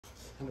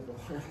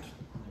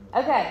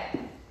Okay.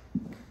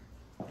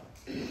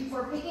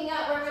 We're picking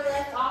up where we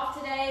left off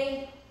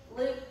today.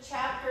 Luke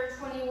chapter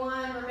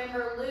 21.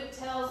 Remember, Luke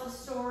tells the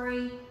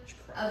story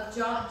of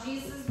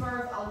Jesus'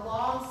 birth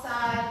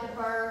alongside the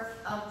birth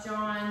of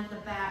John the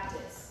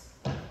Baptist.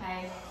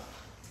 Okay.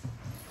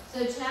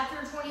 So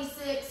chapter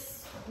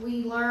 26,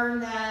 we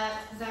learn that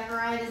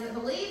Zechariah doesn't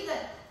believe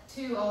that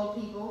two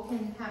old people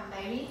can have a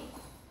baby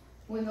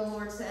when the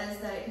Lord says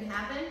that it can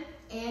happen,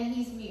 and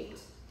he's mute.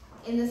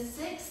 In the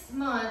 6th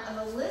month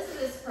of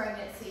Elizabeth's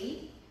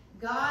pregnancy,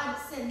 God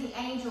sent the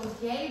angel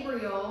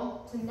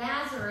Gabriel to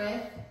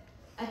Nazareth,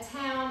 a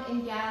town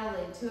in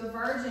Galilee, to a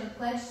virgin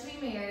pledged to be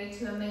married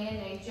to a man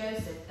named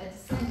Joseph, a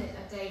descendant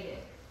of David.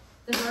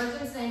 The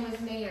virgin's name was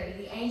Mary.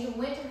 The angel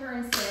went to her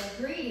and said,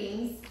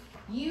 "Greetings,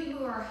 you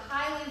who are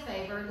highly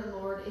favored, the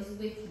Lord is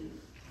with you."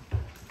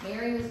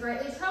 Mary was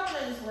greatly troubled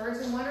at his words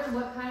and wondered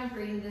what kind of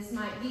greeting this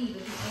might be.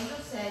 But the angel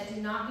said,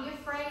 "Do not be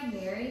afraid,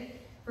 Mary,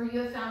 for you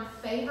have found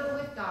favor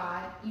with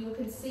God. You will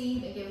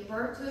conceive and give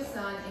birth to a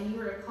son, and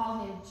you are to call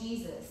him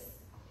Jesus.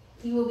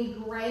 He will be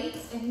great,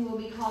 and he will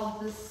be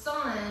called the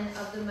Son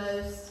of the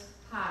Most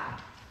High.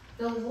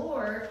 The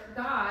Lord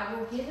God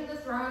will give him the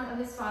throne of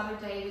his father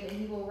David, and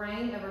he will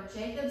reign over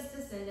Jacob's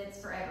descendants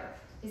forever.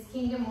 His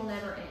kingdom will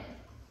never end."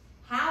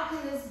 "How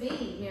can this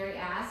be?" Mary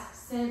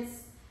asked,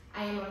 "since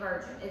I am a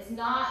virgin." It's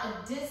not a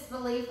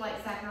disbelief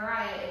like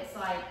Zechariah. It's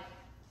like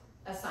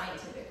a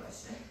scientific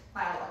question,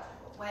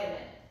 biological. Wait a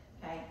minute.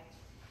 Okay.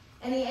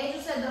 And the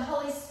angel said, "The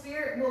Holy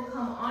Spirit will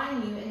come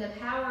on you, and the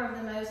power of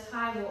the Most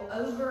High will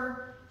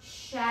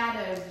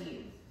overshadow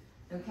you."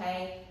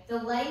 Okay. The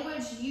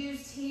language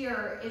used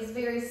here is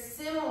very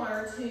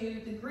similar to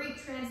the Greek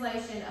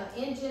translation of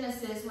in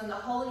Genesis when the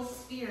Holy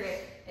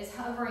Spirit is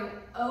hovering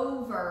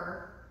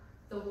over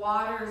the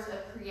waters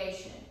of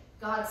creation.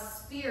 God's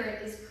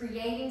Spirit is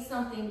creating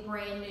something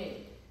brand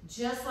new,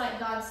 just like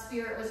God's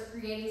Spirit was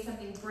creating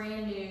something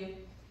brand new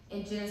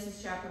in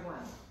Genesis chapter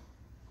 1.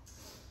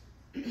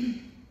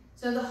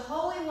 So the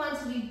Holy One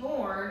to be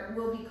born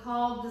will be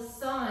called the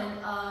Son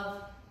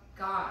of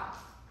God.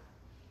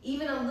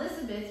 Even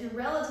Elizabeth, your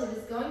relative,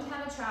 is going to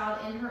have a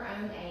child in her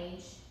own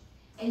age,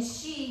 and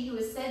she, who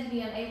is said to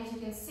be unable to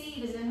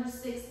conceive, is in her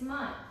 6th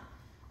month.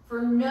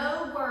 For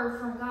no word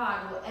from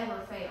God will ever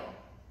fail.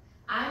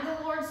 "I am the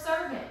Lord's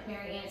servant,"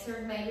 Mary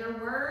answered. "May your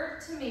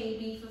word to me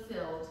be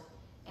fulfilled."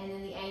 And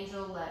then the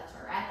angel left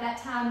her. At that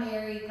time,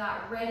 Mary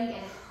got ready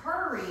and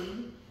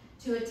hurried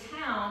to a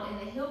town in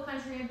the hill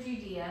country of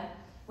Judea,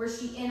 where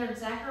she entered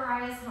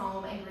Zechariah's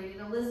home and greeted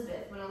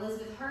Elizabeth. When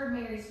Elizabeth heard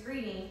Mary's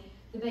greeting,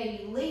 the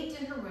baby leaped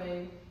in her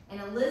womb,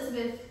 and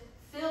Elizabeth,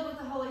 filled with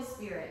the Holy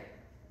Spirit,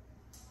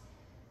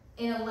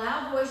 in a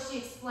loud voice she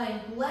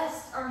exclaimed,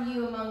 "Blessed are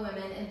you among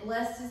women, and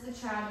blessed is the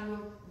child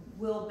you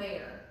will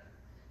bear.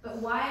 But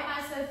why am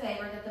I so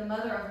favored that the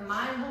mother of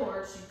my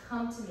Lord should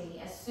come to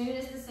me? As soon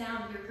as the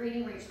sound of your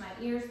greeting reached my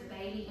ears, the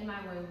baby in my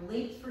womb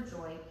leaped for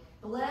joy.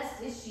 Blessed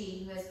is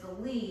she who has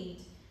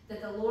believed that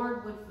the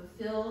Lord would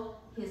fulfill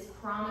his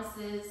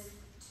promises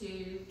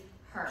to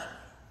her."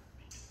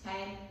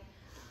 Okay?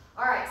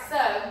 All right,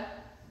 so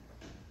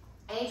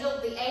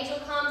the angel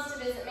comes to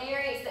visit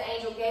Mary. It's the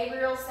angel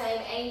Gabriel,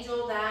 same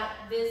angel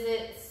that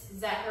visits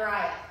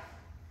Zechariah.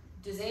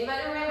 Does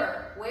anybody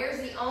remember,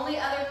 where's the only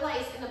other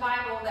place in the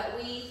Bible that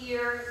we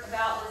hear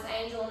about this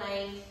angel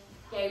named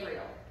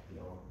Gabriel?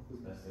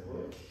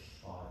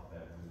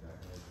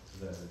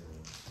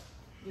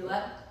 You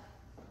what?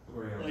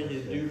 Like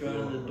the dude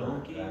on the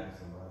donkey?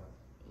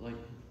 Like,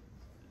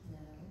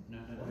 no.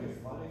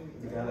 Everybody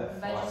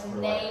just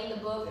name the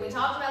book. We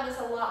talked about this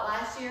a lot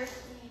last year.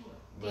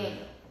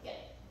 Daniel. Yeah.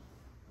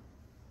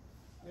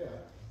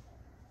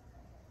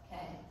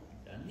 Okay.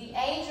 The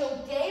angel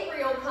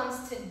Gabriel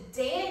comes to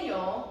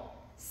Daniel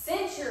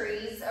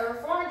centuries,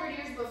 or 400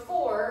 years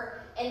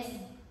before,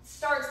 and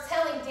starts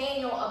telling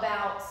Daniel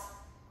about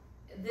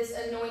this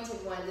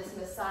anointed one, this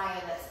Messiah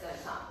that's going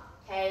to come.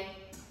 Okay?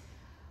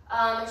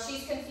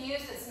 She's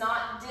confused. It's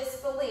not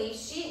disbelief.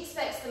 She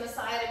expects the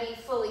Messiah to be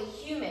fully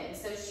human,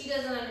 so she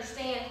doesn't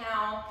understand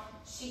how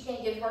she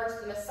can give birth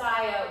to the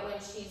Messiah when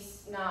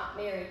she's not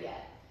married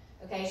yet.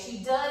 Okay, she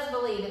does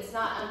believe. It's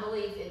not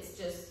unbelief. It's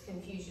just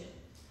confusion.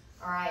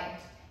 All right.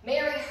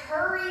 Mary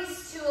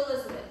hurries to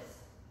Elizabeth,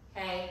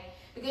 okay,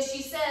 because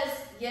she says,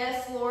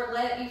 "Yes, Lord,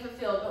 let it be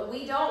fulfilled." But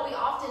we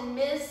often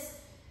miss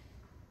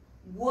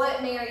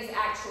what Mary's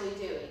actually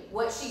doing,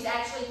 what she's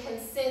actually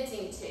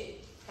consenting to,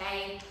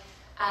 okay?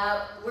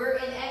 We're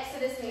in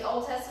Exodus in the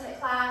Old Testament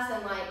class,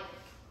 and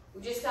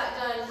we just got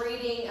done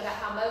reading about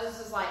how Moses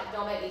was like,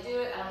 "Don't make me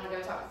do it. I don't want to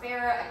go talk to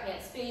Pharaoh. I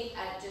can't speak.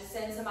 I just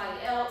send somebody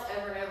else,"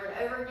 over and over and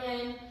over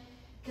again.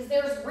 Because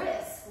there's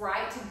risk,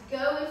 right? To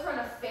go in front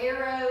of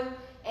Pharaoh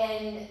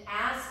and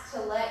ask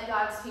to let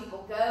God's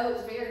people go, it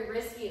was very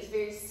risky. It's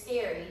very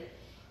scary.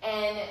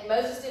 And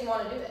Moses didn't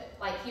want to do it.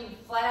 He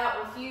flat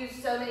out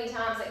refused so many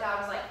times that God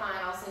was like, "Fine,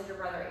 I'll send your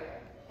brother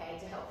Aaron, okay,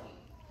 to help you."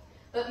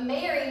 But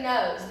Mary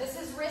knows this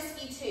is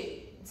risky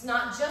too. It's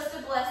not just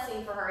a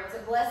blessing for her. It's a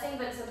blessing,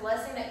 but it's a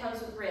blessing that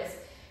comes with risk.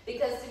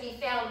 Because to be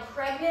found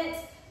pregnant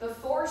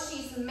before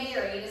she's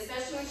married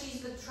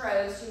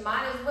betrothed, she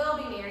might as well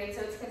be married,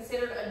 so it's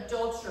considered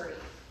adultery.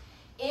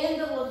 In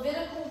the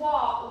Levitical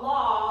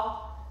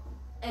law,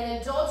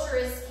 an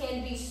adulteress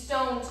can be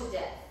stoned to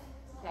death.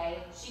 Okay?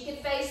 She could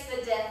face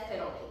the death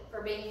penalty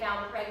for being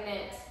found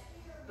pregnant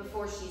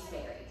before she's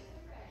married.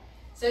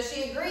 So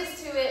she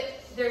agrees to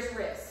it. There's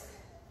risk.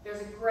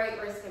 There's a great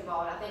risk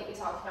involved. I think we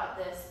talked about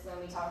this when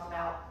we talked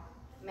about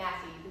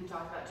Matthew, who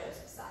talked about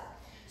Joseph's side.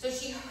 So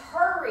she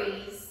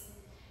hurries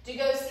to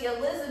go see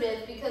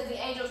Elizabeth because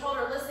the angel told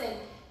her, listen,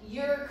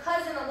 your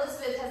cousin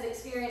Elizabeth has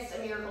experienced a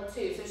miracle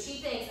too. So she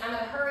thinks, I'm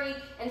going to hurry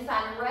and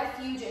find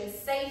refuge and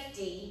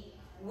safety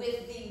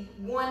with the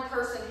one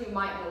person who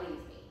might believe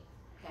me.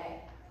 Okay?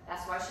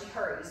 That's why she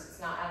hurries.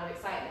 It's not out of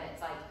excitement.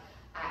 It's like,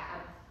 I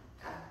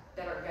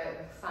better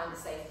go find a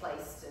safe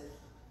place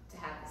to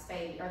have this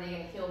baby. Are they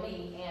going to kill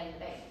me and the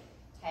baby?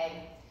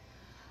 Okay?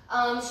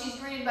 She's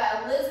greeted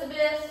by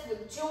Elizabeth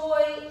with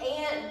joy,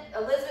 and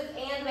Elizabeth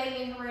and the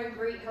baby in her room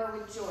greet her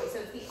with joy. So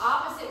it's the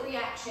opposite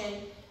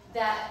reaction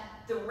that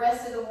the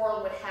rest of the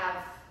world would have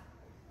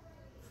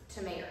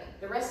to Mary.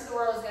 The rest of the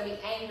world is going to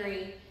be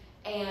angry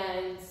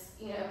and,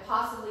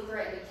 possibly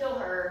threaten to kill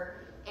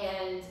her,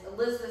 and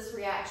Elizabeth's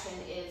reaction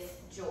is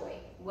joy,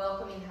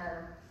 welcoming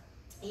her.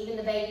 Even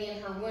the baby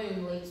in her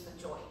womb leaps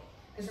with joy.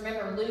 Because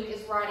remember, Luke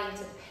is writing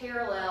to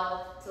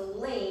parallel, to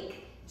link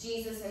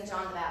Jesus and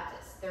John the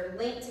Baptist. They're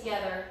linked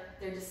together,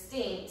 they're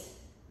distinct,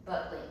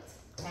 but linked,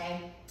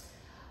 okay?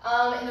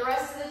 In the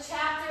rest of the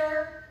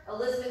chapter,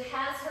 Elizabeth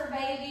has her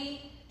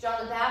baby,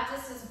 John the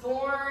Baptist is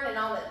born, and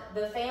all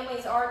the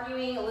family's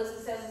arguing.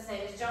 Elizabeth says his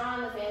name is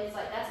John. The family's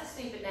like, that's a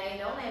stupid name.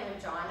 Don't name him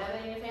John.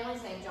 Nobody in your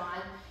family's named John.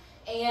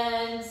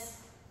 And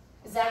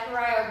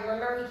Zechariah,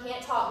 remember, he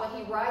can't talk, but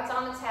he writes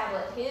on the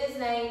tablet, his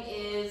name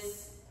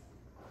is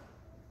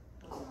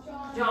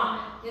John.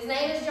 His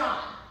name is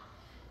John.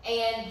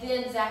 And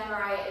then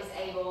Zechariah is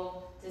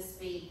able to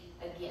speak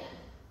again.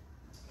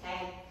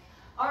 Okay?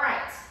 All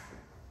right.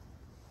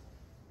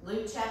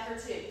 Luke chapter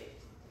 2.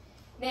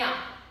 Now,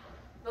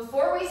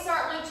 before we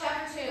start Luke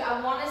chapter 2,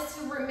 I want us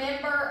to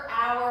remember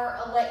our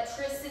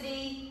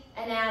electricity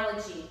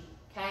analogy,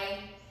 okay?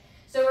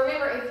 So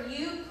remember, if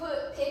you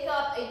pick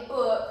up a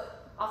book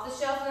off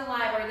the shelf in the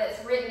library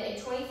that's written in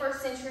 21st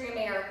century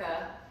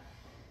America,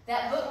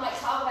 that book might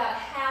talk about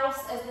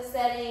house as the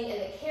setting,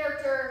 and the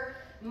character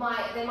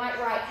they might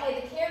write,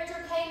 hey, the character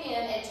came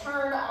in and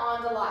turned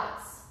on the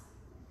lights.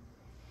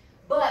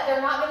 But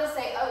they're not going to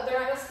say, they're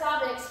not going to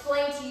stop and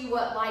explain to you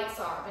what lights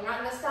are. They're not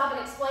going to stop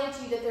and explain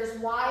to you that there's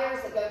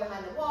wires that go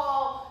behind the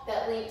wall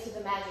that link to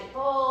the magic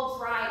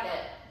bulbs, right,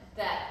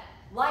 that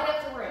light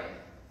up the room.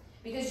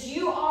 Because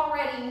you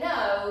already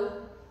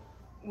know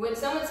when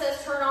someone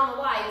says turn on the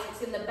lights,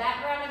 it's in the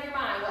background of your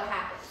mind what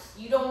happens.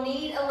 You don't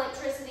need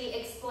electricity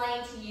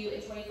explained to you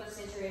in 21st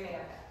century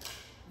America.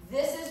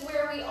 This is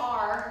where we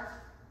are.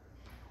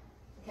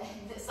 Okay,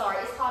 sorry,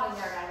 it's hot in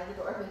there out of the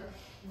door.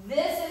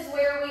 This is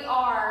where we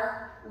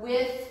are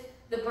with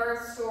the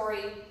birth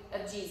story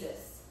of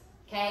Jesus.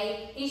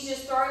 Okay? He's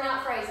just throwing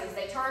out phrases.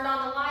 They turned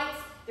on the lights.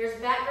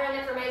 There's background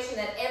information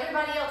that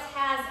everybody else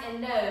has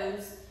and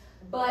knows,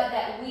 but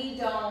that we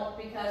don't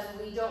because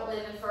we don't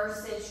live in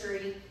first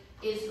century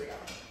Israel.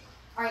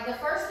 All right, the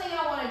first thing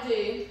I want to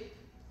do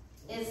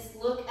is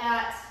look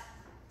at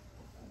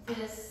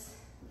this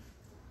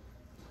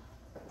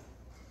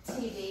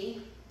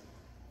TV.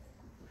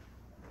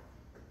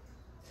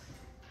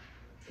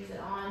 Is it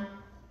on?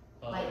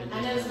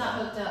 I know it's not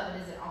hooked up,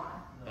 but is it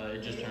on?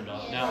 It just turned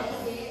off. Now it's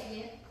on.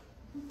 Yeah.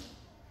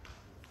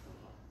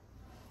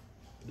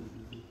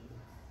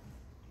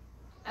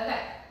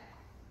 Okay.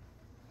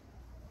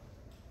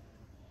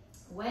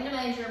 Way in a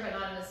manger, but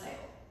not in a stable.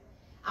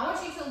 I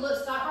want you to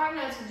stop writing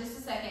notes for just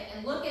a second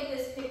and look at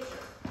this picture.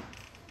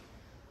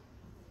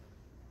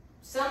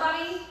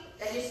 Somebody,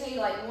 I just need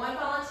like one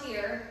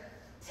volunteer,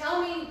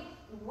 tell me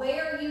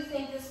where you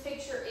think this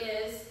picture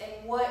is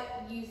and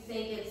what you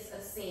think it's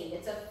a scene.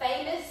 It's a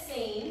famous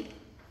scene,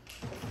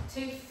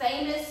 two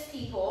famous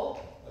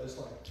people. It's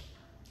like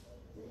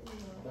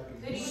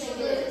Who do you think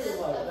it is?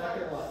 back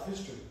in like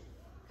history.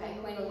 Okay,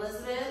 Queen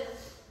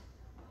Elizabeth.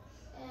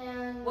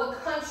 And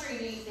What country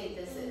do you think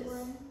this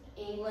England.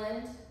 is?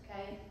 England.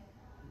 Okay.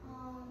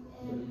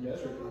 And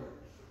Desert.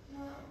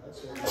 no,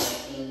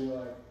 That's maybe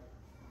like.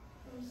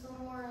 from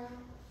somewhere.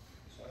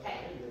 Okay.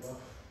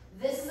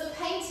 This is a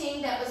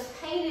painting that was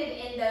painted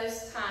in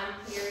those time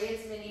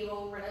periods,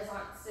 medieval,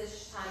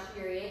 Renaissance-ish time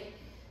period.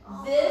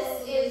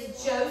 This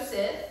is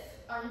Joseph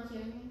Are you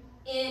kidding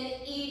me?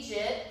 in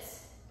Egypt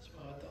That's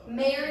what I thought.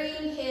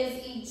 marrying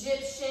his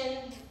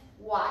Egyptian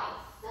wife.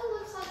 That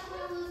looks like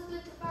Queen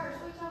Elizabeth I. What are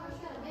you talking about?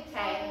 She got a big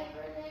Okay. forehead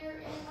right there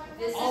and like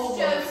This that. is Oh,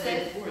 that's Joseph.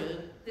 big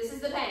forehead. This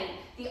is the painting.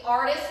 The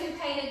artist who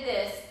painted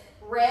this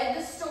read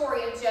the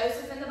story of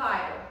Joseph in the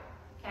Bible,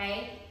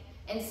 okay,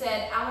 and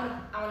said, I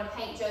want to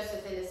paint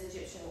Joseph and his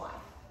Egyptian wife.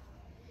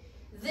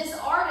 This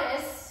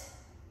artist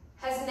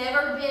has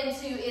never been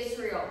to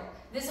Israel.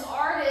 This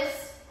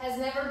artist has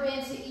never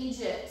been to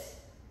Egypt.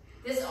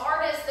 This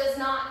artist does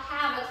not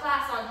have a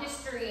class on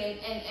history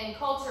and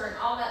culture and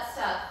all that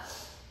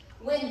stuff.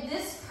 When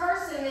this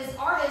person, this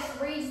artist,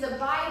 the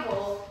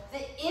Bible,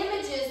 the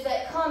images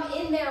that come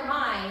in their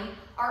mind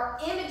are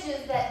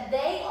images that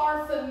they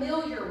are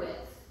familiar with.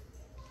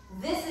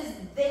 This is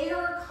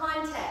their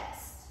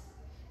context.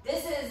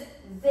 This is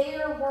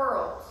their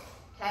world,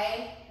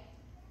 okay?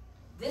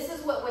 This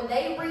is what, when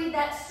they read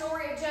that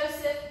story of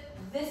Joseph,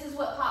 this is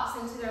what pops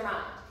into their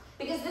mind.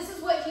 Because this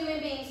is what human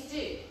beings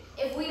do.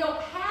 If we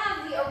don't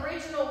have the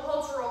original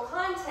cultural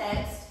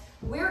context,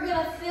 we're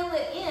going to fill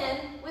it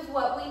in with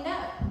what we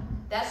know.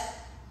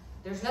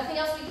 There's nothing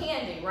else we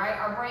can do, right?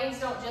 Our brains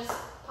don't just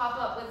pop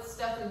up with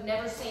stuff we've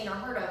never seen or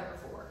heard of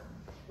before.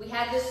 We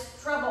had this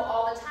trouble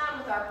all the time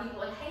with our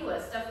people in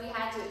Haywood, stuff we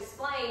had to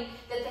explain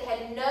that they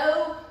had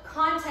no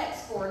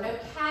context for, no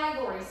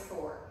categories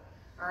for.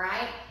 All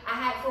right?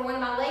 For one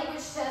of my language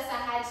tests,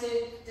 I had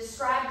to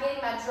describe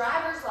getting my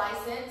driver's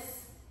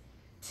license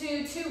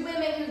to two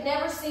women who've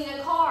never seen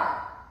a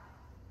car.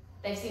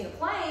 They've seen a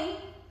plane,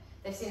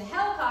 they've seen a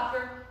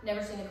helicopter,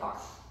 never seen a car.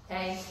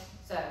 Okay?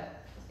 So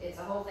it's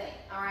a whole thing.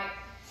 All right?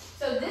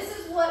 So this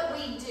is what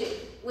we do.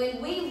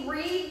 When we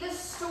read the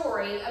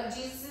story of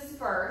Jesus'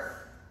 birth,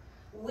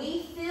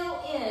 we fill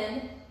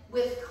in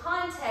with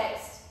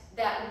context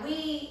that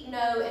we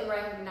know and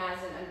recognize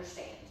and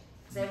understand.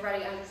 Does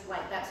everybody understand?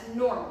 Like, that's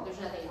normal.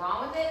 There's nothing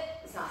wrong with it.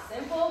 It's not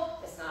simple.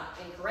 It's not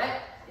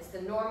incorrect. It's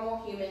the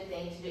normal human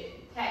thing to do.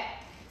 Okay,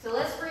 so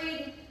let's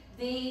read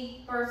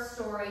the birth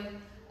story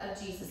of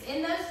Jesus.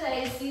 In those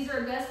days, Caesar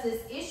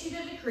Augustus issued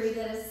a decree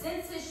that a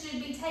census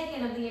should be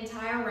taken of the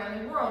entire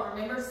Roman world.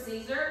 Remember,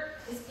 Caesar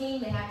is king.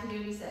 They have to do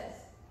what he says.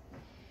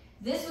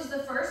 This was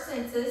the first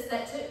census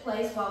that took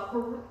place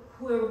while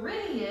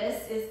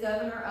Quirinius is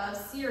governor of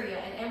Syria,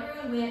 and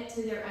everyone went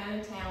to their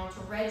own town to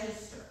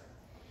register.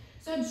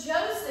 So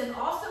Joseph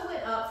also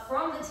went up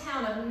from the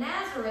town of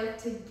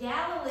Nazareth to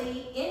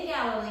Galilee,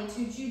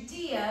 to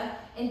Judea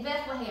and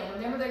Bethlehem.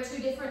 Remember, they're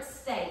two different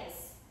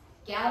states.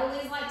 Galilee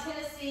is like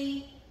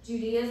Tennessee,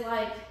 Judea is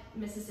like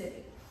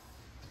Mississippi.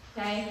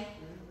 Okay?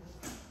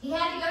 He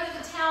had to go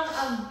to the town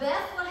of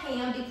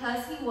Bethlehem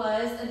because he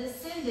was a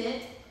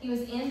descendant. He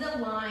was in the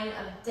line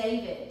of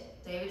David.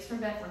 David's from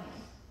Bethlehem.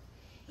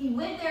 He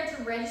went there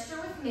to register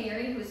with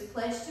Mary, who was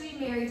pledged to be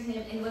married to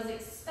him and was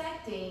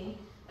expecting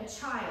a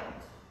child.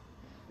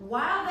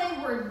 While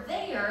they were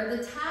there,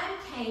 the time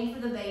came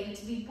for the baby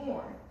to be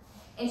born.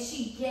 And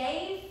she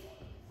gave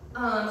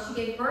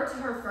birth to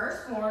her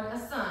firstborn,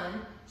 a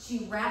son.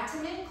 She wrapped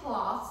him in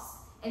cloths,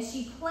 and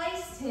she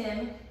placed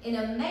him in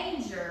a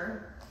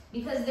manger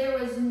because there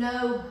was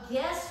no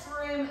guest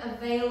room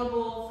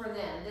available for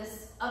them.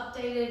 This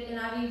updated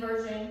NIV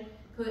version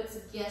puts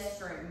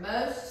guest room.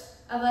 Most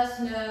of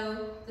us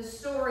know the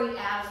story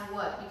as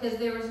what? Because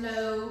there was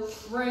no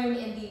room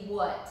in the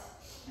what?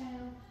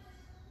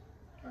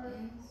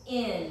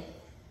 In.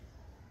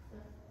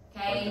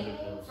 Okay?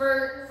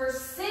 For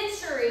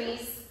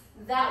centuries,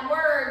 that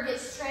word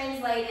gets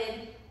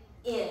translated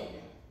in.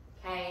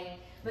 Okay?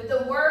 But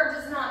the word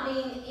does not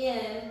mean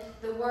in.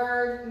 The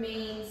word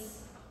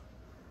means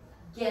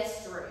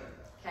guest room.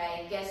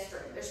 Okay? Guest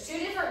room. There's two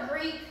different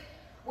Greek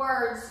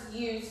words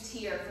used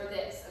here for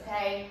this.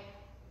 Okay?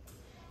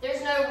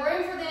 There's no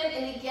room for them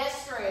in the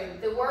guest room.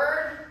 The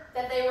word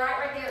that they write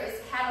right there is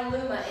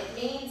kataluma. It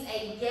means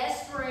a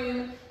guest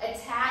room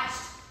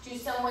attached to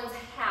someone's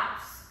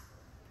house.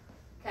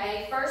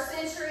 Okay, first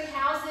century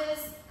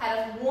houses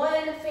had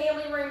one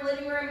family room,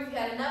 living room. If you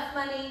had enough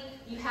money,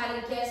 you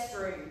had a guest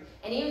room.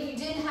 And even if you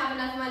didn't have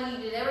enough money,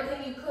 you did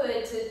everything you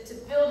could to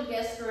build a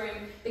guest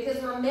room.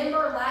 Because remember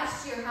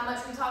last year how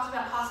much we talked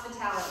about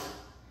hospitality.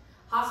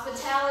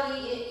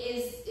 Hospitality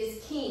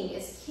is king,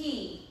 is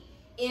key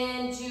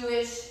in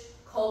Jewish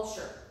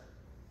culture.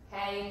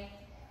 Okay,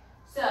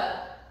 so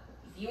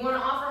if you want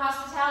to offer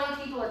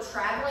hospitality, people are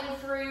traveling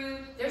through.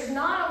 There's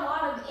not a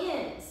lot of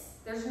inns.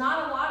 There's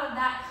not a lot of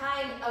that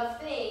kind of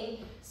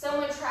thing.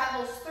 Someone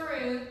travels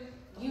through,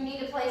 you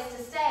need a place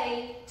to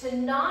stay. To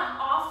not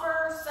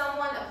offer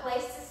someone a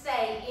place to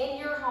stay in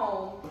your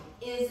home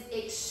is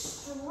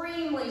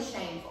extremely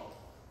shameful.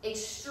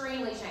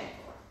 Extremely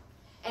shameful.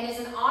 And it's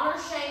an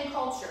honor-shame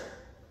culture.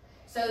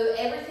 So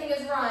everything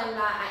is run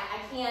by, I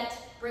can't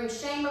bring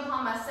shame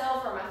upon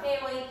myself or my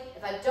family.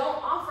 If I don't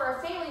offer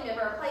a family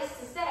member a place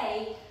to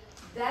stay,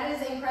 that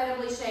is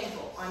incredibly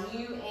shameful on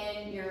you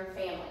and your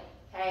family,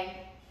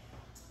 okay?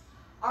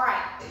 All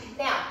right,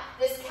 now,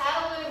 this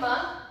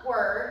kataluma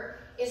word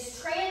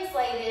is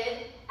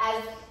translated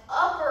as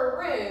upper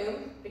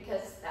room,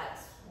 because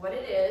that's what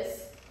it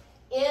is,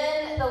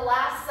 in the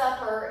Last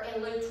Supper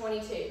in Luke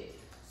 22.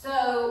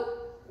 So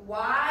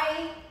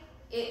why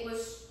they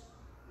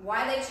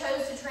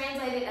chose to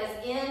translate it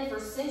as in for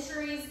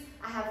centuries,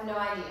 I have no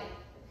idea.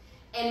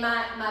 And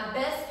my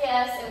best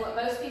guess, and what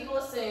most people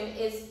assume,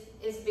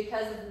 is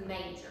because of the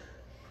manger.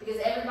 Because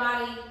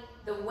everybody,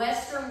 the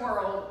Western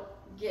world,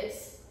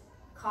 gets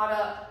caught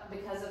up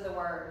because of the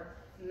word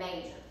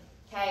manger.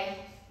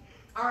 Okay?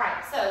 All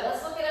right, so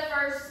let's look at a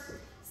first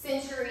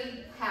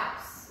century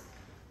house.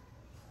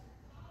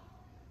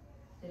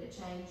 Did it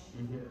change?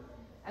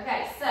 Mm-hmm.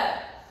 Okay, so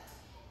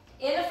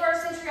in a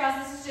first century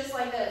house, this is just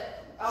like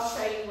I'll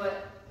show you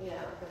what,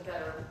 the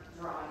better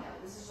drawing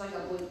This is like a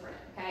blueprint,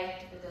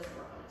 okay? It doesn't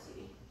work on a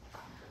TV.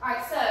 All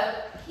right,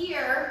 so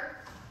here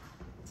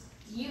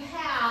you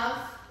have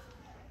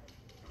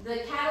the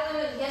cattle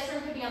limit. The guest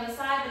room could be on the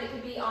side, but it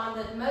could be on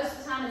the, most of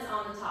the time it's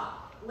on the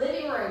top.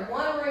 Living room,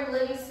 one room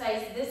living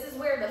space. This is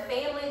where the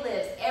family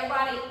lives,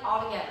 everybody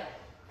all together,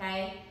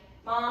 okay?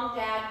 Mom,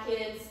 dad,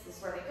 kids, this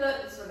is where they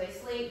cook, this is where they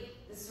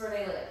sleep, this is where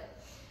they live.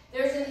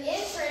 There's an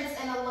entrance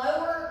and a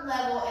lower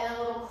level and a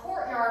little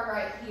courtyard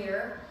right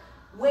here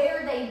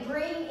where they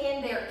bring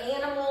in their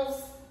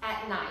animals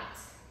at night.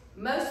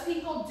 Most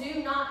people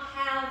do not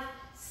have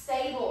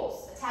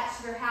stables attached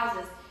to their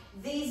houses.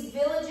 These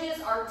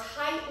villages are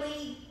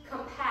tightly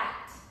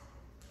compact,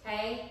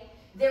 okay?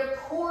 They're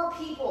poor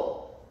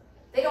people.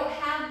 They don't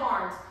have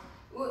barns.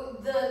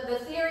 The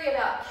theory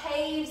about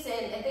caves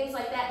and things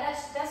like that,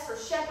 that's for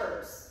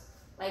shepherds.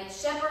 Like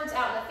shepherds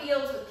out in the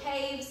fields with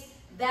caves,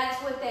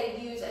 that's what they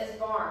use as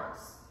barns.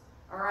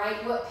 All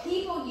right, what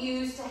people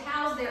use to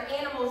house their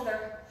animals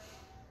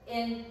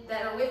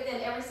that are with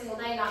them every single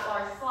day, not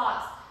large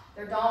flocks,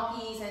 their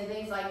donkeys and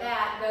things like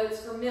that, goats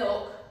for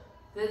milk,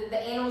 the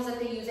animals that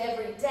they use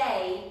every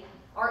day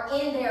are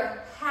in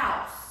their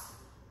house,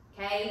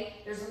 okay?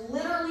 There's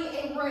literally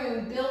a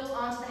room built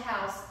onto the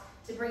house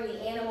to bring the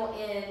animal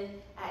in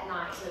at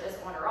night so it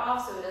doesn't wander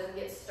off, so it doesn't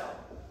get stolen.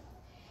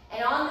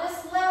 And on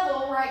this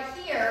level right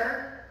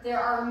here, there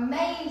are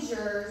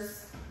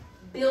mangers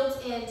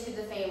built into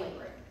the family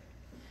room.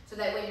 So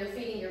that when you're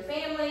feeding your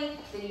family,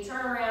 then you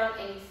turn around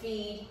and you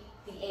feed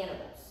the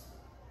animals.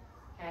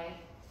 Okay?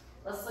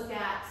 Let's look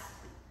at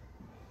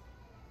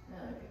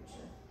another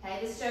picture.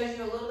 Okay, this shows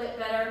you a little bit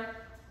better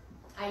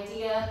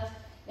idea.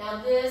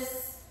 Now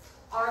this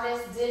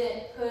artist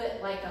didn't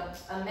put like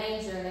a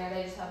manger in there,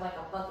 they just have like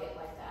a bucket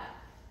like that.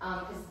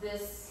 Because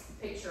this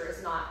picture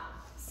is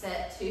not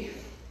set to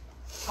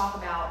talk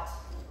about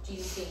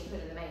Jesus being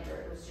put in the manger.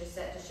 It was just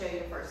set to show you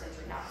a first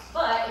century house.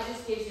 But it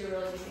just gives you a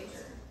really good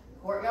picture.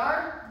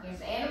 Courtyard, here's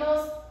the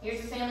animals,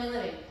 here's the family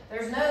living.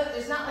 There's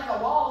not like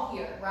a wall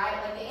here, right?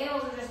 Like the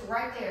animals are just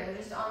right there. They're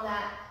just on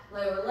that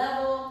lower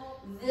level.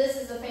 This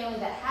is a family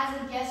that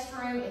has a guest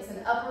room. It's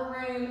an upper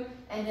room.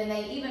 And then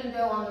they even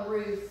go on the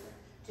roof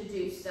to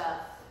do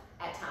stuff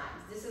at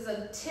times. This is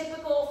a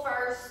typical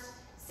first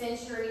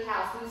century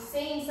house. We've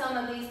seen some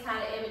of these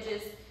kind of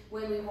images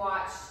when we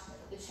watched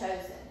The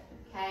Chosen,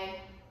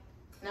 okay?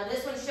 Now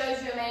this one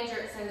shows you a manger.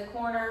 It's in the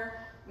corner.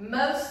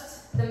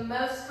 The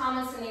most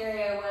common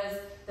scenario was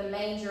the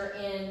manger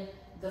in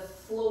the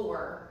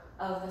floor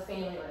of the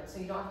family room. So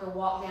you don't have to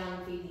walk down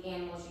and feed the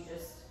animals. You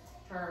just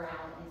turn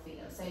around and feed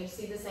them. So you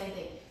see the same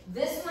thing.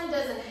 This one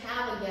doesn't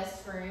have a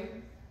guest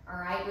room, all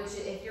right? Which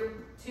if you're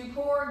too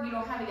poor, you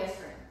don't have a guest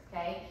room,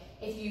 okay?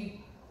 If you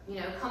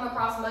come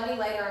across money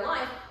later in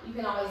life, you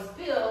can always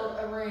build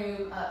a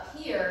room up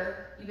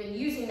here. You've been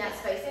using that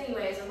space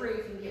anyway as a roof.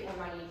 You can get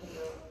more money. You can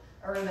build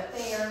a room up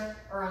there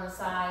or on the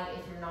side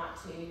if you're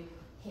not too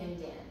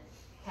hemmed in,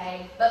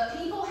 okay? But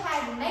people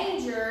had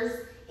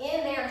mangers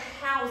in their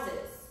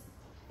houses.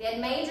 They had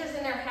mangers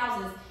in their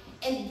houses.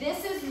 And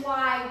this is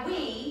why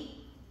we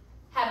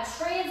have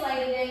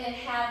translated it and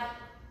have,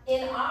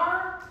 in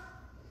our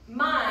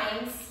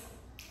minds,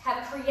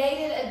 have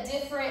created a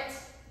different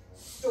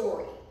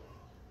story.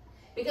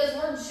 Because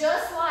we're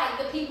just like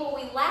the people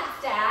we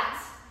laughed at,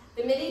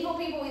 the medieval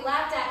people we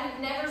laughed at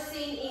who've never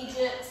seen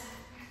Egypt,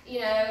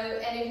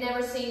 and who've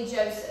never seen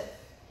Joseph.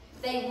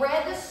 They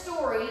read the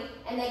story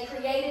and they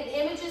created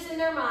images in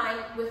their mind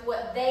with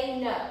what they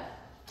know.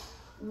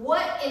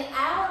 What in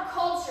our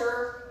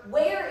culture,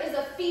 where is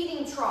a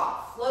feeding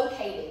trough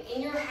located?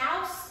 In your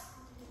house?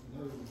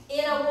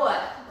 In a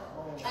what?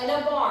 In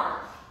a barn.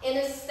 In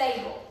a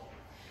stable.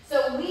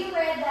 So we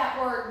read that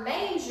word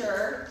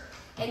manger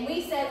and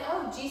we said,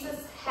 oh,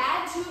 Jesus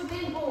had to have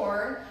been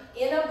born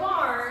in a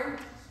barn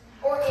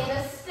or in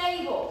a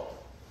stable.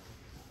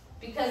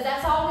 Because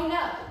that's all we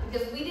know.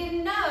 Because we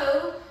didn't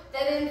know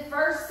that in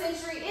first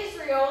century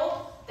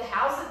Israel, the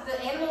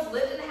animals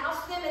lived in the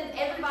house with them and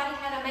everybody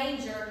had a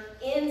manger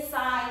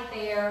inside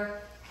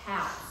their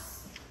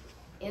house.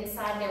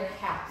 Inside their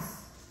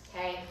house.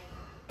 Okay?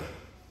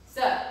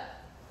 So,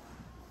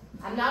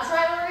 I'm not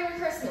trying to ruin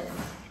your Christmas.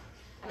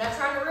 I'm not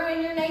trying to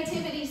ruin your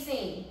nativity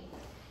scene.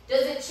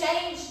 Does it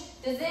change?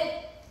 Does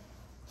it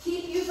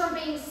keep you from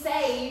being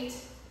saved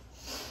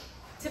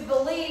to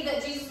believe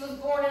that Jesus was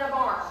born in a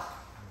barn?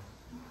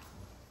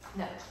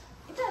 No,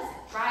 it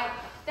doesn't, right?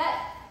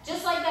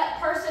 Just like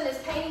that person is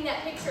painting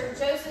that picture of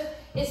Joseph,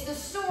 it's the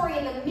story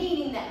and the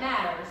meaning that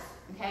matters.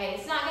 Okay,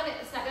 it's not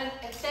gonna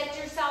affect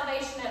your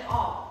salvation at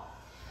all.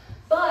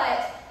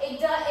 But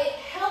it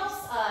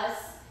helps us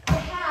to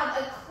have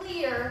a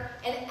clear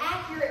and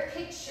accurate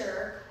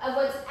picture of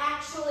what's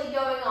actually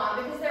going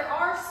on, because there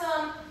are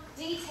some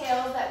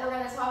details that we're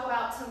going to talk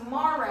about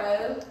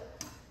tomorrow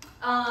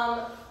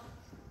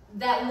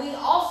that we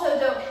also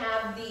don't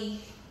have the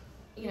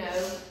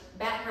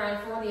background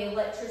for, the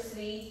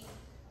electricity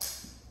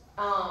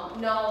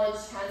knowledge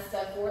kind of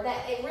stuff for.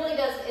 That it really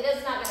does, it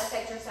is not going to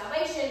affect your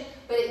salvation,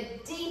 but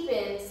it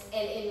deepens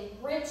and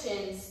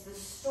enriches the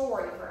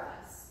story for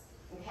us.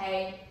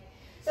 Okay?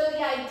 So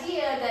the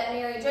idea that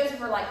Mary and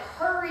Joseph are like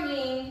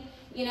hurrying,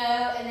 you know,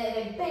 and then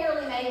they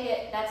barely make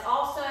it, that's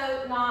also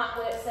not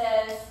what it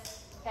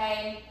says,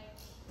 okay?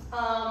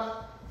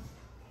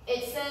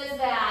 It says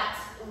that,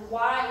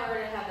 why we're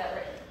going to have that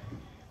written.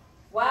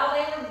 While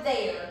they were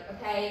there,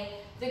 okay,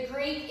 the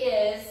Greek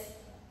is,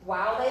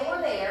 while they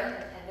were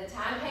there, and the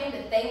time came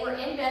that they were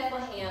in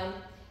Bethlehem,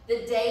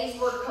 the days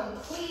were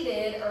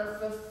completed or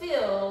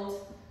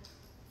fulfilled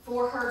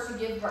for her to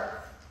give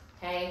birth,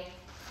 okay?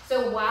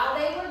 So while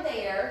they were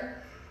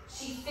there,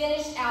 she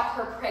finished out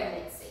her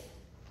pregnancy.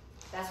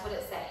 That's what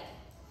it's saying.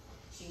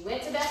 She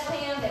went to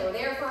Bethlehem, they were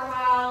there for a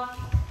while,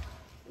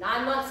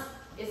 9 months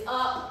is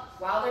up.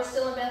 While they're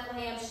still in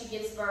Bethlehem, she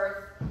gives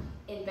birth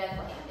in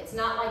Bethlehem. It's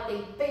not like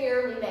they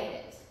barely made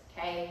it,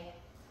 okay?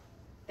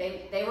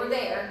 They were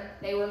there.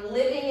 They were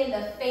living in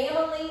the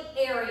family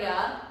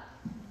area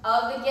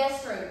of the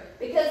guest room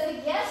because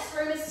the guest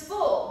room is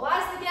full. Why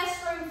is the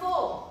guest room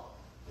full?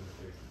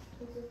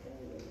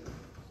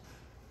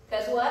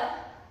 Because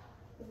what?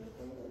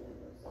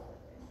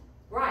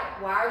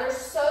 Right. Why are there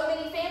so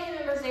many family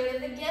members there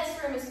that the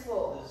guest room is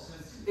full?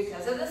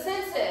 Because of the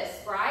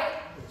census, right?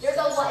 There's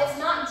a lot. It's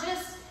not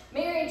just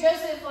Mary and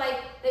Joseph, like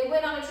they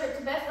went on a trip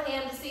to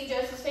Bethlehem to see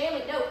Joseph's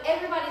family. No,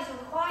 everybody's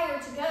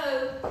required to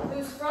go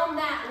who's from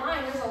that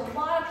line. There's a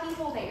lot of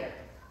people there.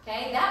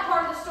 Okay, that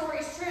part of the story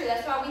is true.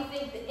 That's why we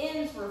think the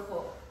inns were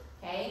full.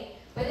 Okay,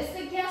 but it's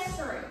the guest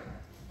room.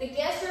 The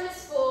guest room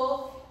is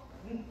full.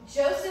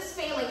 Joseph's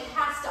family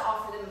has to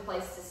offer them a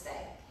place to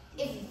stay.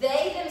 If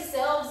they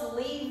themselves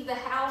leave the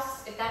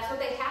house, if that's what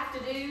they have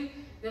to do,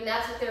 then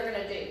that's what they're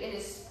going to do. It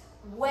is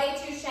way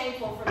too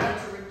shameful for them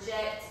to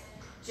reject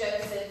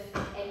Joseph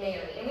and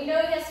Mary. And we know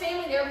he has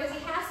family there because he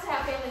has to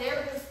have family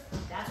there because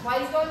that's why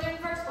he's going there in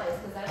the first place,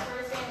 because that's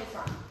where his family's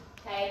from.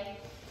 Okay?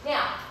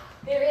 Now,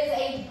 there is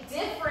a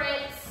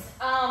difference.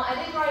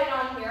 I didn't write it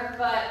on here,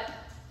 but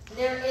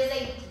there is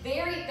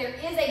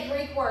a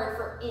Greek word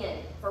for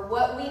inn, for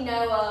what we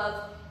know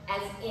of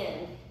as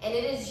inn. And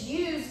it is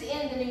used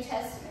in the New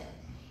Testament.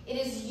 It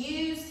is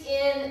used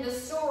in the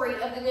story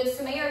of the Good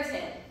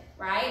Samaritan,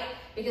 right?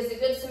 Because the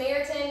Good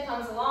Samaritan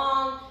comes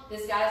along,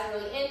 this guy's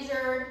really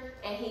injured,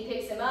 and he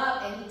picks him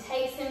up and he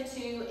takes him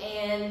to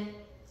an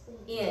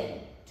inn.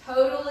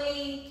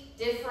 Totally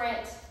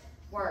different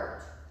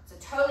word. It's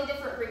a totally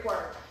different Greek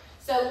word.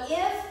 So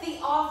if the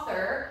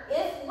author,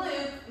 if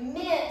Luke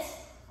meant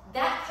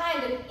that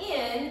kind of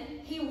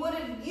inn, he would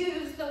have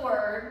used the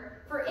word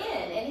for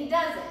inn, and he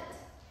doesn't.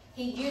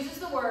 He uses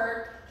the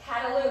word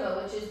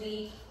kataluma, which is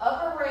the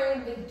upper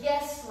room, the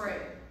guest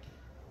room,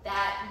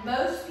 that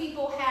most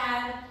people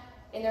had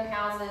in their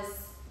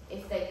houses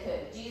if they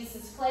could.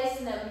 Jesus is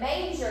placed in a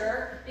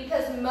manger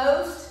because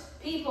most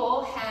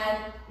people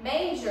had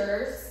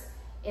mangers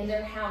in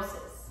their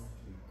houses.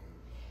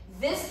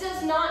 This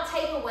does not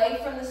take away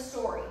from the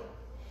story.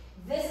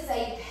 This is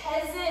a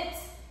peasant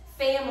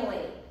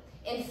family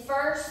in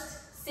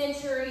 1st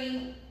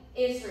century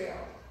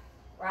Israel,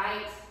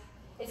 right?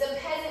 It's a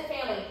peasant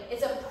family.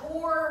 It's a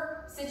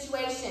poor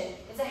situation.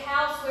 It's a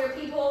house where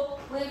people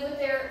live with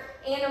their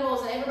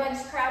animals and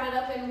everybody's crowded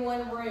up in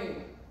one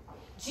room.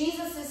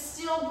 Jesus is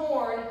still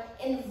born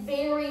in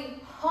very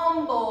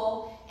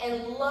humble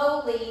and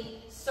lowly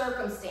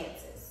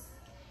circumstances.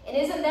 And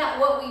isn't that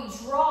what we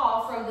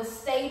draw from the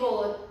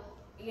stable,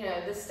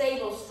 the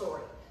stable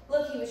story?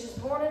 Look, he was just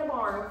born in a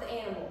barn with the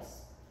animals.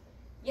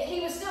 Yet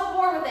he was still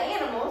born with the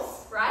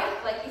animals, right?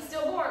 Like he's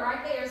still born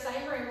right there,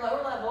 same room,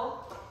 lower level.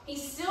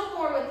 He's still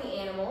born with the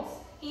animals.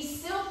 He's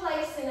still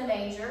placed in a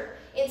manger.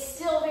 It's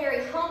still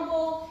very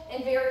humble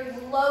and very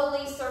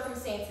lowly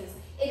circumstances.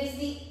 It is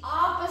the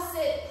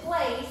opposite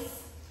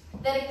place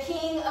that a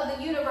king of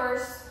the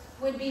universe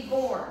would be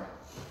born.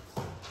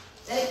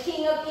 That a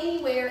king of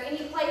anywhere,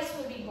 any place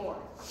would be born.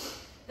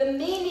 The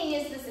meaning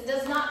is this. It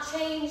does not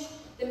change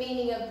the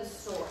meaning of the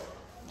story.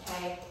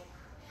 Okay?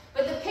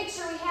 But the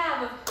picture we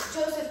have of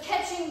Joseph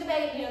catching the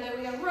baby, that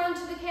we're going to run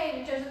to the cave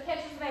and Joseph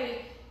catches the baby,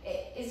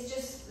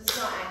 it's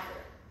not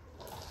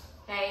accurate.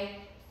 Okay?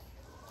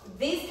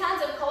 These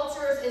kinds of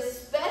cultures,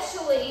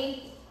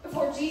 especially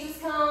before Jesus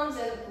comes,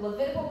 and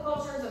Levitical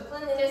cultures of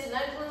cleanliness and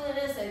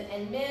uncleanliness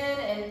and men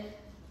and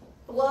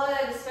blood,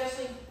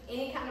 especially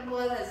any kind of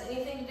blood that has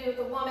anything to do with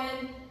a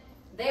woman,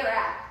 they're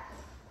out.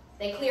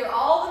 They clear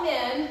all the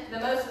men, the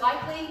most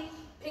likely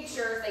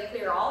pictures, they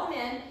clear all the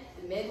men,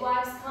 the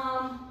midwives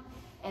come,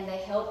 and they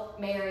help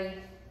Mary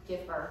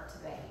give birth to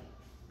the baby.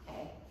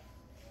 Okay?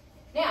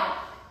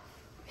 Now,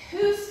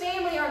 whose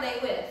family are they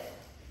with?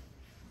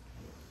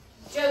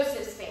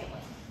 Joseph's family.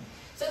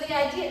 So the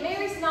idea,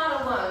 Mary's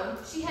not alone.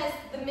 She has,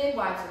 the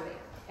midwives are there.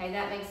 Okay,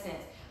 that makes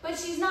sense. But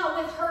she's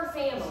not with her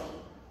family.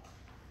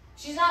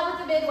 She's not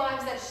with the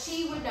midwives that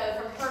she would know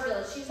from her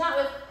village. She's not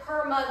with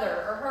her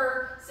mother or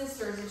her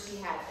sisters if she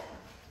had them.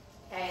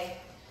 Okay?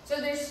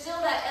 So there's still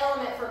that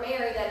element for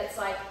Mary that it's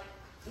like,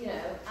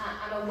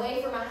 I'm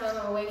away from my home,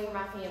 I'm away from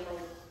my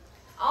family.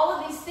 All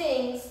of these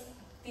things,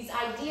 these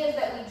ideas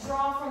that we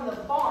draw from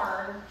the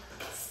barn,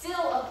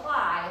 still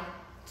apply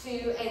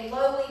to a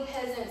lowly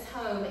peasant's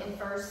home in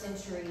 1st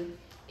century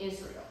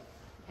Israel.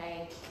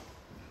 okay?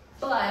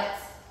 But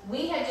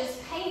we had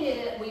just painted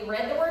it. We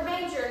read the word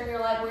manger, and we were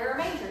like, where are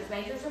mangers?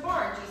 Mangers are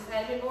barns. Jesus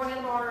had been born in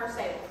a barn or a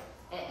stable.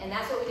 And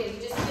that's what we did.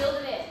 We just filled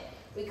it in.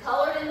 We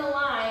colored in the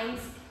lines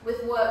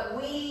with what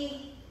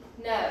we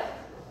know,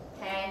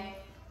 okay?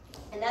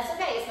 And that's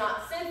okay. It's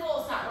not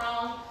sinful. It's not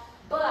wrong.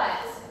 But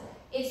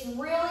it's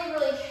really,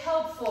 really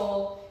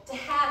helpful to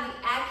have the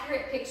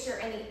accurate picture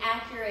and the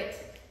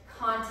accurate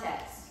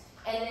context.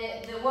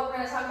 And what we're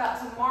going to talk about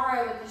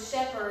tomorrow with the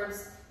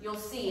shepherds, you'll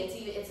see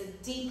it's a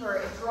deeper,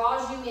 it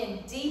draws you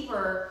in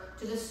deeper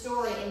to the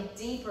story and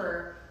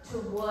deeper to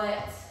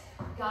what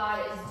God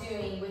is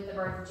doing with the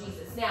birth of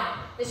Jesus. Now,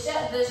 the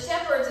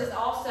shepherds is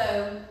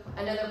also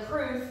another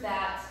proof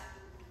that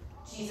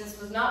Jesus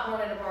was not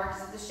born in a barn.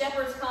 Because if the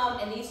shepherds come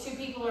and these two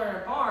people are in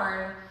a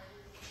barn,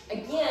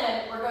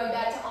 again, we're going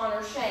back to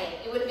honor shame.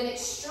 It would have been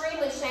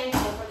extremely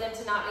shameful for them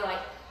to not be like,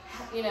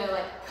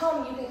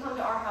 come, you can come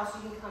to our house,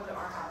 you can come to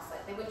our house.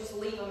 Like, they wouldn't just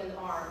leave them in the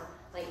barn,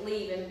 like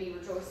leave and be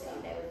rejoicing.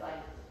 They would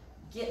like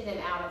get them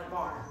out of the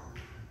barn.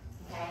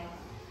 Okay?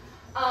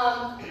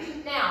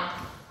 Now,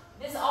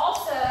 this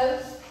also,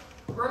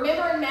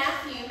 remember in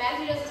Matthew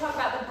doesn't talk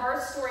about the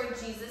birth story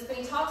of Jesus, but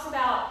he talks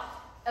about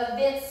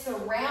events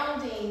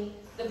surrounding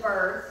the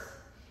birth,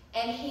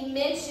 and he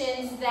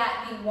mentions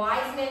that the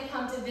wise men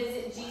come to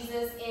visit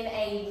Jesus in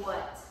a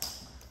what?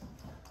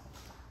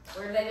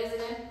 Where do they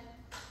visit him?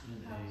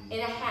 In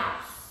a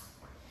house.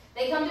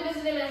 They come to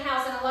visit him in a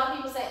house, and a lot of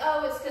people say,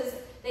 oh, it's because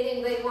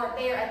they weren't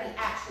there at the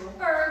actual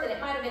birth, and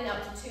it might have been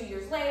up to 2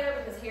 years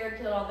later because Herod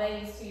killed all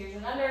babies 2 years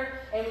and under.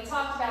 And we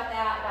talked about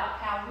that,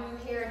 about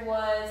who Herod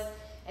was,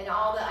 and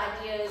all the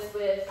ideas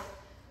with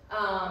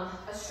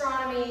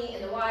astronomy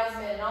and the wise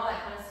men and all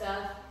that kind of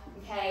stuff.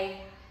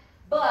 Okay,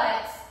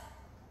 but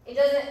it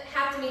doesn't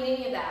have to mean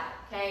any of that.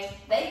 Okay,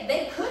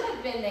 they could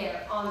have been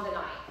there on the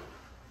night,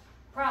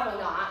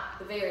 probably not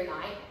the very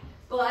night,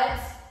 but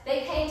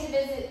they came to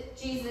visit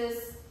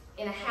Jesus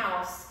in a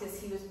house because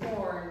he was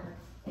born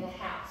in a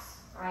house,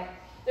 right?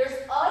 There's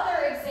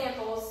other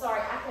examples. Sorry,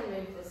 I can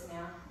move this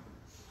now.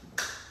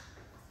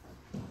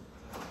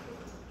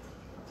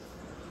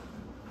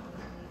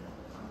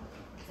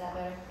 Is that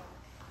better?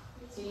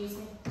 So use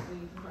me?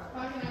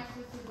 I can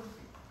actually see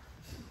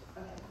the.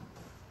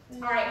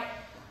 Okay. All right.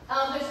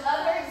 There's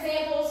other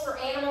examples for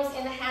animals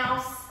in the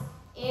house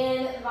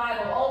in the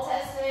Bible. Old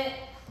Testament,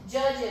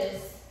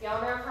 Judges. Y'all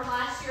remember from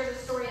last year the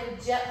story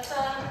of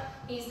Jephthah?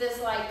 He's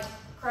this like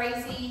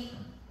crazy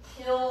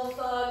hill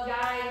thug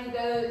guy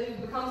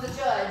who becomes a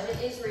judge in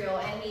Israel,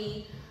 and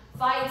he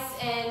fights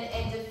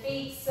and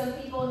defeats some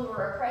people who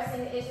were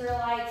oppressing the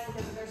Israelites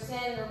because of their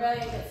sin and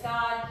rebellion against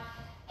God.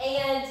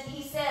 And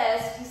he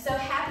says, he's so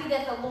happy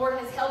that the Lord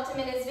has helped him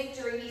in his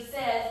victory. He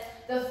says,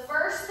 the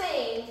first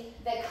thing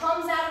that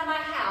comes out of my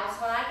house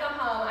when I come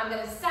home, I'm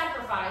going to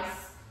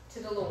sacrifice to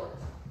the Lord.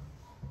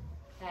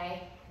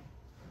 Okay?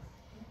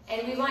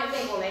 And we might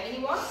think, well, maybe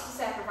he wants to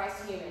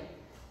sacrifice a human.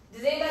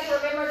 Does anybody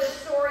remember the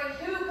story?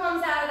 Who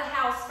comes out of the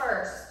house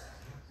first?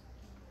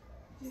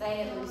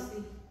 Say it,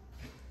 Lucy.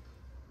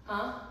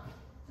 Huh?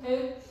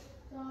 Who?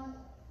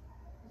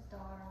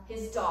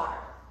 His daughter.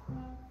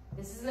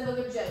 This is in the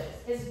book of Judges.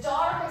 His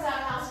daughter comes out of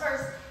the house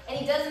first, and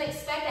he doesn't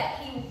expect that.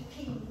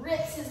 He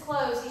rips his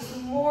clothes. He's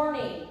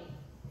mourning.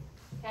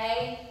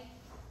 Okay?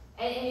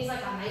 And he's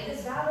like, I made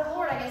this vow to the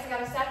Lord. I guess I got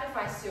to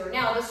sacrifice to her.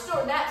 Now,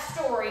 that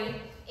story,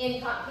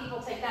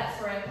 people take that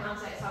story out of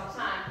context all the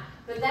time.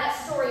 But that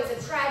story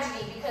is a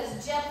tragedy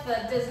because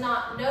Jephthah does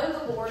not know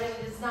the Lord, and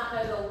he does not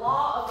know the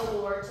law of the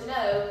Lord to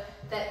know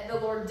that the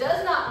Lord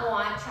does not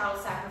want child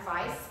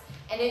sacrifice.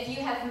 And if you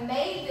have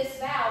made this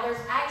vow, there's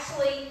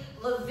actually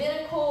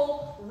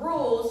Levitical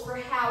rules for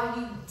how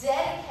you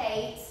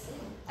dedicate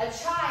a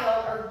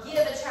child or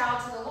give a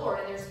child to the Lord.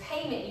 And there's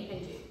payment you can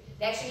do.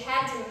 They actually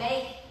had to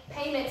make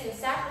payments and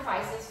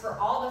sacrifices for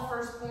all the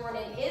firstborn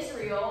in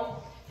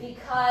Israel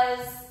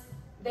because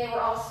they were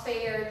all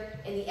spared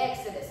in the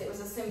Exodus. It was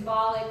a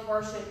symbolic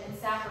worship and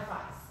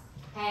sacrifice.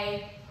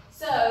 Okay?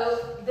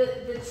 So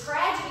the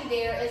tragedy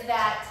there is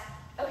that,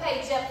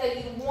 okay, Jephthah,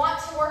 you want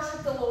to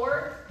worship the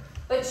Lord,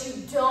 but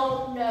you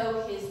don't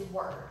know his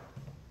word.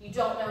 You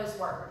don't know his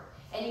word.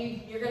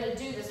 And you're going to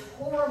do this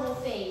horrible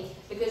thing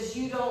because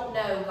you don't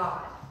know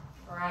God.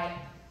 All right?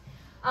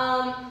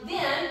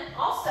 Then,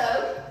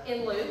 also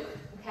in Luke,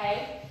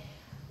 okay,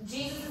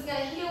 Jesus is going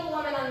to heal a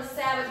woman on the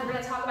Sabbath. We're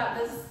going to talk about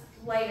this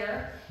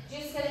later.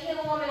 Jesus is going to heal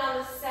a woman on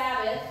the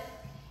Sabbath.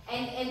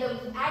 And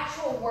the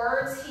actual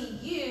words he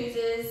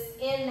uses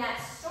in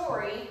that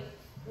story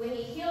when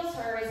he heals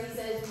her is he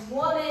says,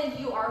 woman,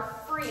 you are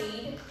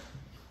freed,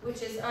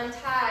 which is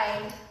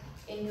untied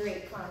in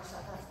Greek. Come on,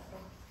 stop.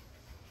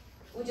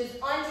 Which is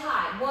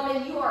untied.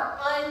 Woman, you are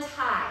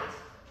untied.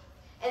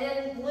 And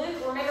then Luke,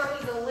 remember,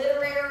 he's a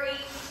literary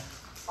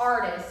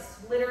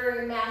artist,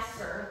 literary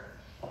master.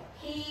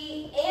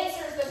 He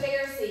answers the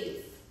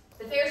Pharisees.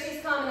 The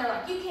Pharisees come and they're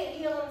like, you can't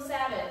heal on the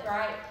Sabbath,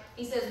 right?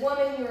 He says,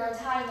 woman, you are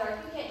untied. They're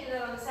like, you can't do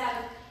that on the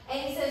Sabbath.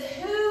 And he says,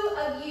 who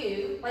of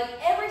you, like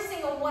every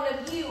single one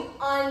of you,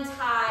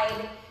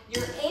 untied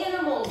your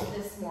animals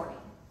this morning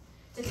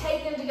to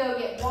take them them to go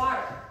get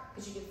water,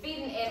 because you could feed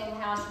an animal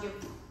house, you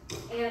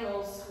give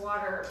animals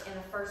water in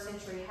a first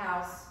century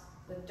house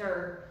with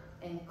dirt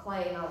and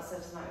clay and all that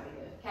stuff is not going to be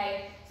good,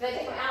 okay? So they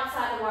take them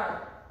outside the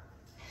water.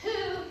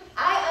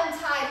 I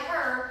untied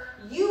her,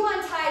 you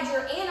untied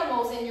your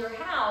animals in your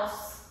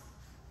house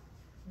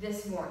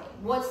this morning.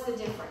 What's the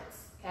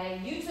difference, okay?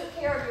 You took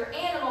care of your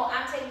animal,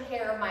 I'm taking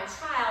care of my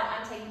child,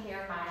 I'm taking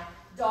care of my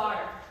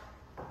daughter,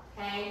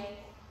 okay?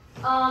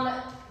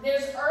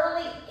 There's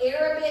early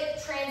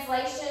Arabic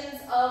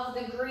translations of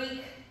the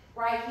Greek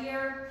right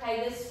here,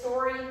 okay, this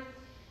story.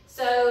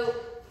 So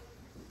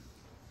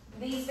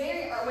these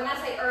when I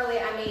say early,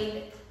 I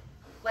mean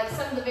like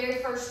some of the very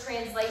first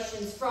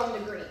translations from the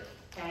Greek,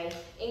 okay?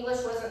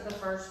 English wasn't the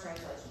first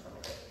translation from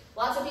the Greek.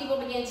 Lots of people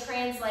began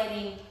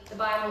translating the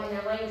Bible in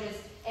their languages,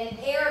 and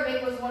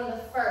Arabic was one of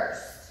the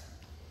first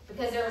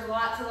because there was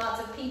lots and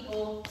lots of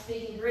people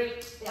speaking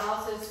Greek. They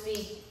also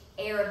speak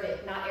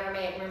Arabic, not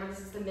Aramaic. Remember, this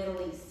is the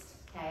Middle East,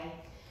 okay?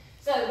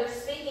 So they're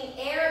speaking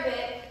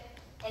Arabic,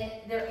 and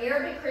they're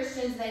Arabic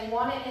Christians. They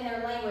want it in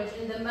their language,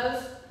 and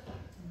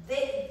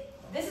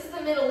this is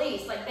the Middle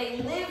East. Like, they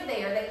live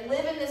there. They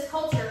live in this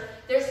culture.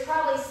 There's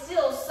probably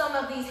still some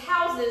of these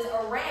houses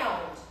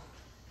around,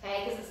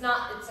 okay? Because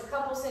it's a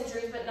couple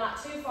centuries, but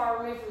not too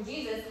far removed from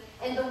Jesus.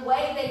 And the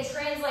way they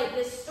translate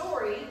this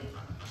story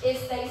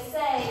is they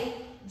say,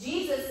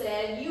 Jesus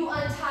said, you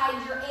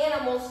untied your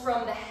animals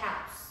from the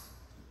house.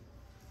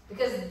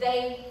 Because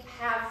they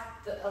have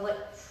the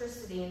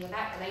electricity in the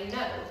back. They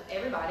know,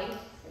 everybody,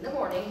 in the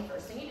morning,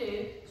 first thing you do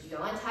is you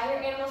go untie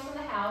your animals from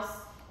the house,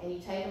 and you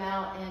take them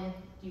out and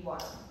you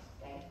water them.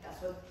 Okay?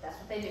 That's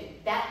what they do.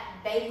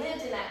 They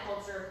lived in that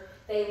culture.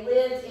 They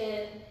lived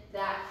in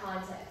that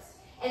context.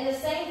 And the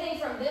same thing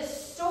from this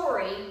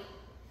story,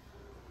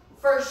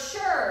 for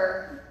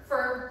sure,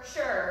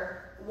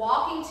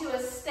 walking to a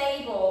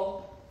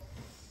stable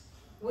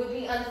would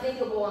be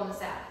unthinkable on the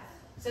Sabbath.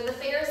 So the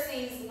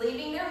Pharisees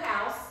leaving their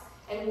house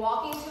and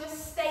walking to a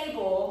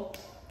stable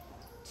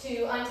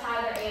to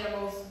untie their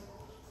animals,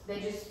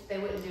 they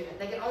wouldn't do it.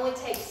 They could only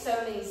take so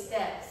many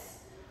steps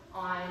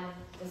on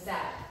the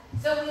Sabbath.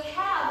 So we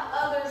have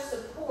other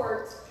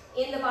support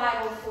in the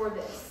Bible for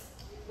this.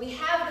 We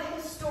have the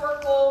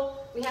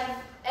historical, we have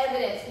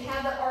evidence, we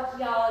have the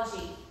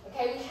archaeology,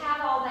 okay? We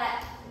have all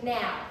that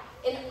now.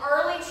 In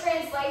early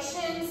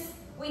translations,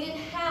 we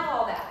didn't have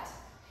all that.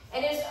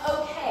 And it's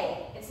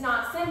okay. It's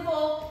not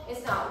simple,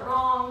 it's not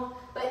wrong,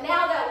 but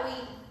now that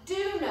we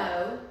do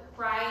know,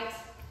 right,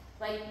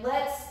 like,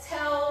 let's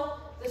tell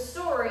the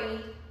story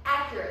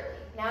accurately.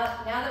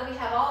 Now that we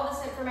have all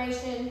this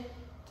information,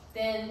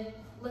 then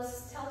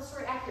let's tell the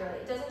story accurately.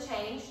 It doesn't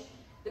change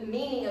the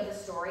meaning of the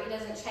story. It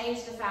doesn't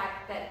change the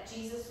fact that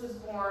Jesus was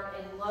born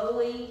in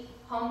lowly,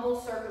 humble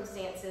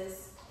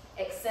circumstances,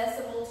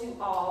 accessible to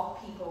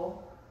all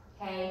people,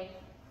 okay?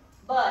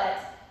 But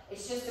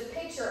it's just a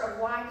picture of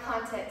why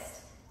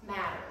context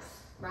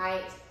matters,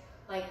 right?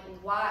 Like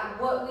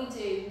what we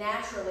do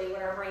naturally,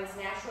 what our brains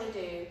naturally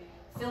do,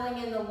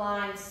 filling in the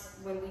lines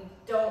when we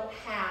don't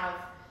have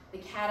the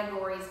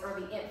categories or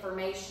the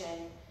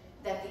information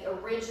that the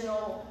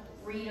original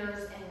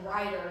readers and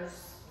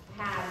writers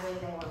had when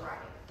they were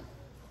writing.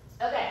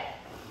 Okay.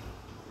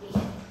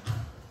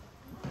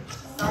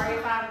 Sorry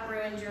if I've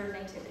ruined your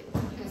nativity.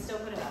 You can still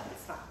put it up.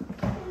 It's fine.